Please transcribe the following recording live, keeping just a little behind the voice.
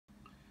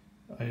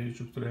Hi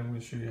YouTube, today I'm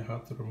going to show you how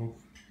to remove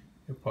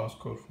your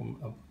passcode from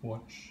Apple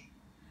Watch.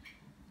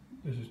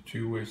 This is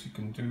two ways you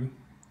can do.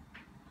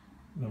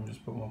 Let me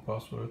just put my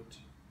password.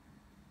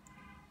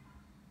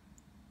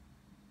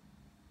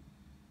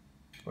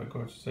 If I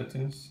go to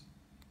settings,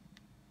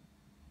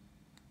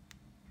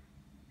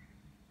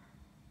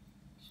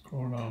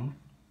 scroll down,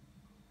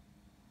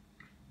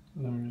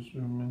 let me just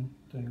zoom in,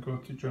 then go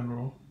to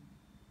general.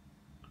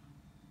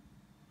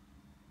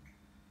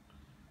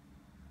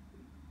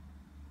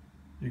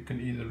 You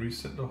can either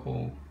reset the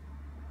whole,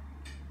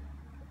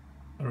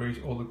 erase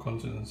all the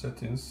content and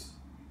settings,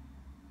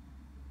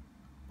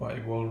 but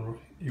it won't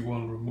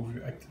remove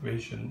your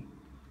activation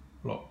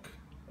lock.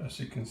 As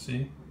you can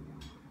see,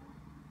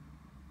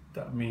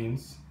 that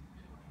means,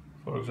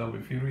 for example,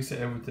 if you reset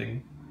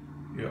everything,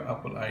 your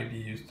Apple ID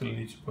you still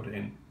need to put it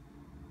in,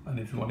 and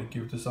if you want to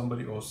give it to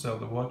somebody or sell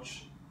the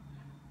watch,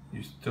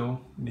 you still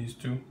need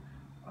to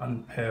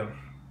unpair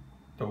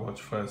the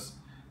watch first,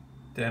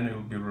 then it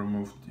will be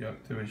removed, the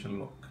activation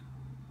lock.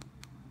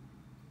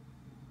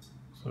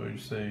 So you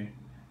say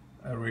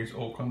erase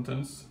all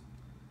contents,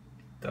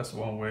 that's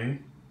one way.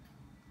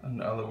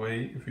 And the other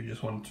way, if you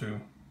just want to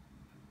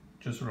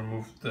just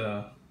remove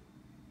the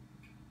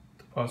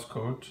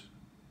passcode,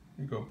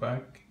 you go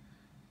back,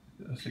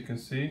 as you can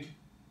see,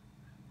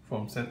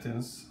 from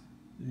settings,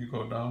 you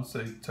go down,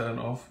 say turn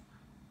off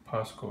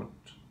passcode,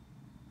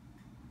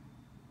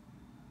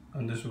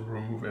 and this will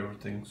remove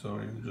everything. So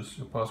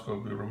your passcode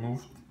will be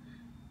removed.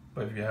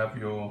 But if you have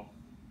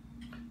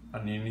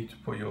and you need to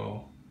put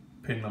your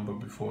PIN number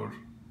before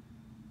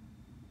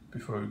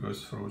it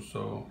goes through,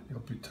 so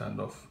it'll be turned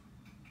off.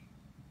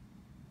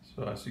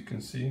 So as you can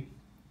see,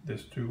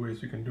 there's two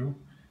ways you can do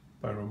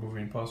by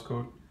removing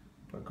passcode.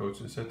 But go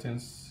to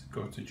settings,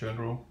 go to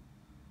general,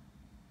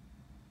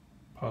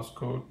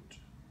 passcode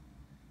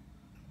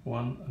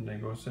 1, and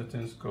then go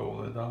settings, go all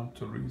the way down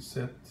to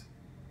reset.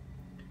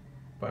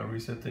 By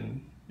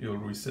resetting, you'll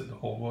reset the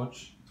whole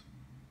watch.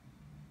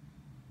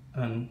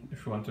 And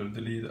if you want to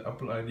delete the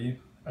Apple ID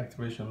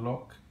activation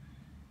lock,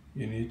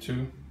 you need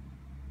to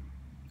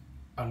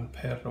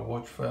unpair the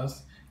watch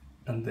first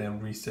and then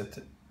reset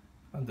it.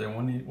 And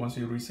then once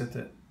you reset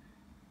it,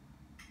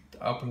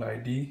 the Apple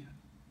ID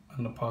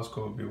and the passcode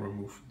will be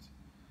removed.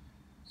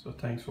 So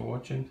thanks for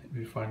watching. If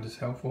you find this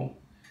helpful,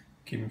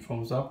 give me a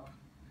thumbs up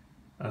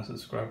and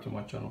subscribe to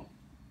my channel.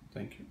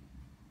 Thank you.